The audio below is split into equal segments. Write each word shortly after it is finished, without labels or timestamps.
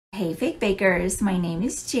Hey fake bakers, my name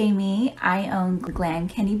is Jamie. I own Glam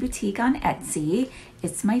Candy Boutique on Etsy.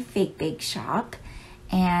 It's my fake bake shop.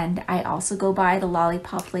 And I also go by the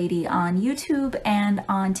Lollipop Lady on YouTube and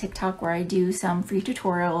on TikTok, where I do some free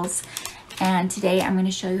tutorials. And today I'm going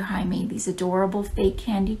to show you how I made these adorable fake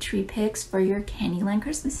candy tree picks for your Candyland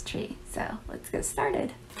Christmas tree. So let's get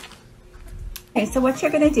started. Okay, so what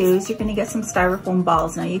you're gonna do is you're gonna get some styrofoam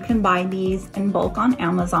balls. Now you can buy these in bulk on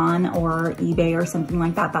Amazon or eBay or something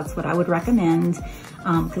like that. That's what I would recommend,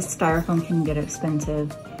 because styrofoam can get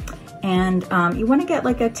expensive. And you wanna get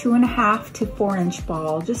like a 2.5 to 4 inch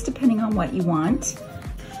ball, just depending on what you want.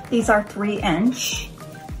 These are 3 inch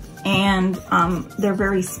and they're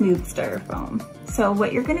very smooth styrofoam. So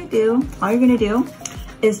what you're gonna do, all you're gonna do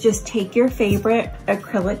is just take your favorite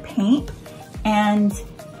acrylic paint and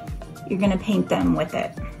you're gonna paint them with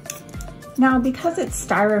it. Now, because it's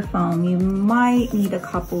styrofoam, you might need a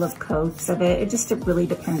couple of coats of it. It really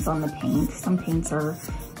depends on the paint. Some paints are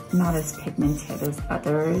not as pigmented as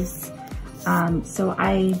others. So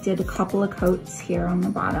I did a couple of coats here on the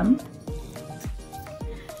bottom.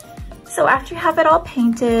 So after you have it all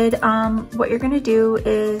painted, what you're gonna do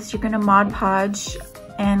is you're gonna Mod Podge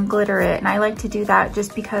and glitter it. And I like to do that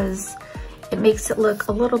just because it makes it look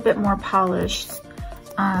a little bit more polished.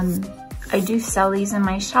 I do sell these in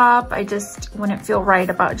my shop. I just wouldn't feel right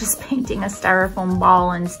about just painting a styrofoam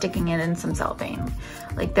ball and sticking it in some cellophane.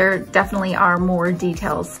 Like, there definitely are more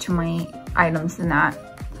details to my items than that.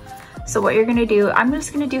 So what you're gonna do, I'm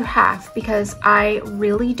just gonna do half because I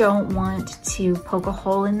really don't want to poke a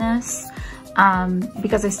hole in this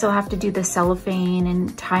because I still have to do the cellophane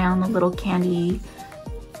and tie on the little candy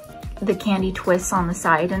twists on the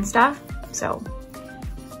side and stuff. So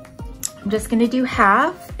I'm just gonna do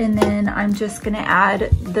half, and then I'm just gonna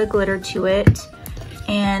add the glitter to it.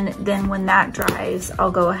 And then when that dries,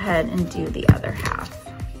 I'll go ahead and do the other half.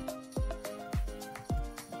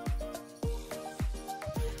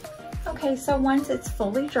 Okay, so once it's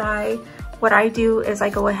fully dry, what I do is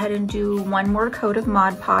I go ahead and do one more coat of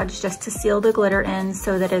Mod Podge just to seal the glitter in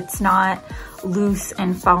so that it's not loose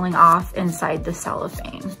and falling off inside the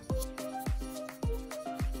cellophane.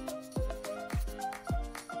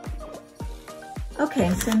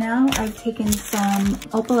 Okay, so now I've taken some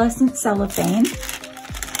opalescent cellophane.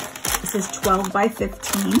 This is 12 by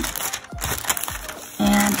 15.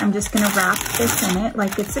 And I'm just gonna wrap this in it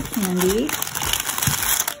like it's a candy.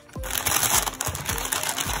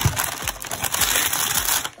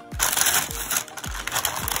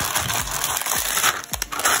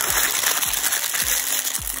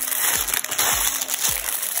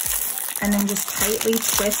 And then just tightly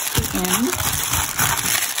twist the end.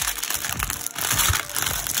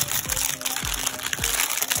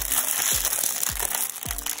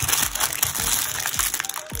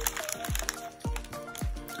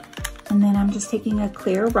 And then I'm just taking a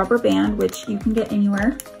clear rubber band, which you can get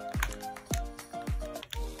anywhere.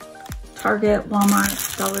 Target,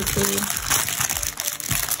 Walmart, Dollar Tree.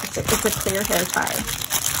 It's a clear hair tie.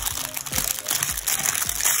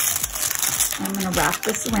 I'm gonna wrap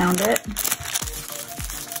this around it.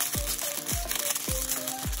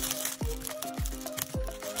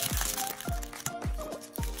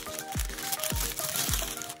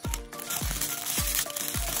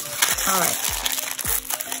 All right.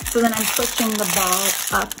 So then I'm pushing the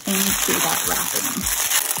ball up into that wrapping.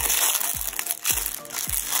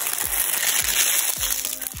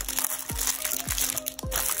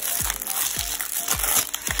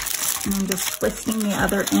 And I'm just twisting the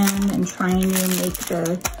other end and trying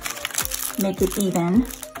to make it even.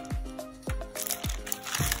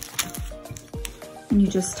 And you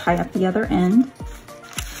just tie up the other end.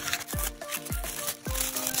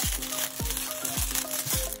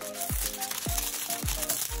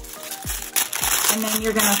 And then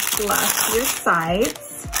you're gonna flush your sides,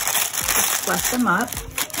 just flush them up.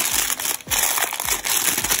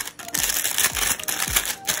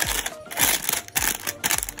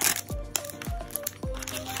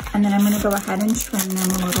 And then I'm gonna go ahead and trim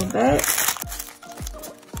them a little bit.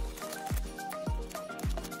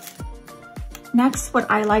 Next,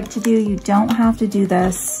 what I like to do, you don't have to do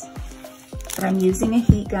this, but I'm using a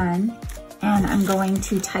heat gun and I'm going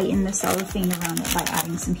to tighten the cellophane around it by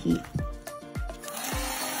adding some heat.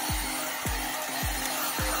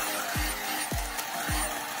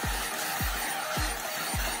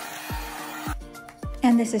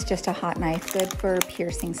 And this is just a hot knife, good for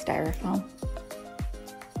piercing styrofoam.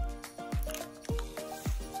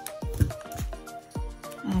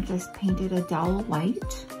 And I just painted a dull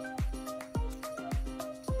white.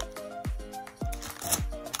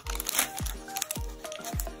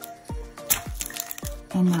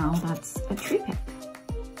 And now that's a tree pick.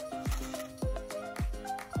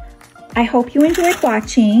 I hope you enjoyed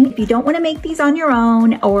watching. If you don't want to make these on your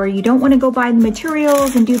own, or you don't want to go buy the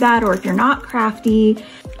materials and do that, or if you're not crafty,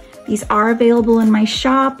 these are available in my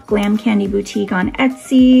shop, Glam Candy Boutique on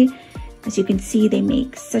Etsy. As you can see, they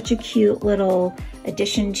make such a cute little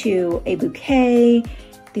addition to a bouquet.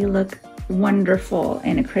 They look wonderful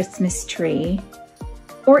in a Christmas tree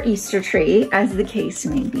or Easter tree, as the case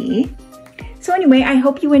may be. So anyway, I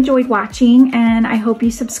hope you enjoyed watching, and I hope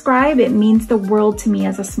you subscribe. It means the world to me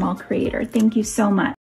as a small creator. Thank you so much.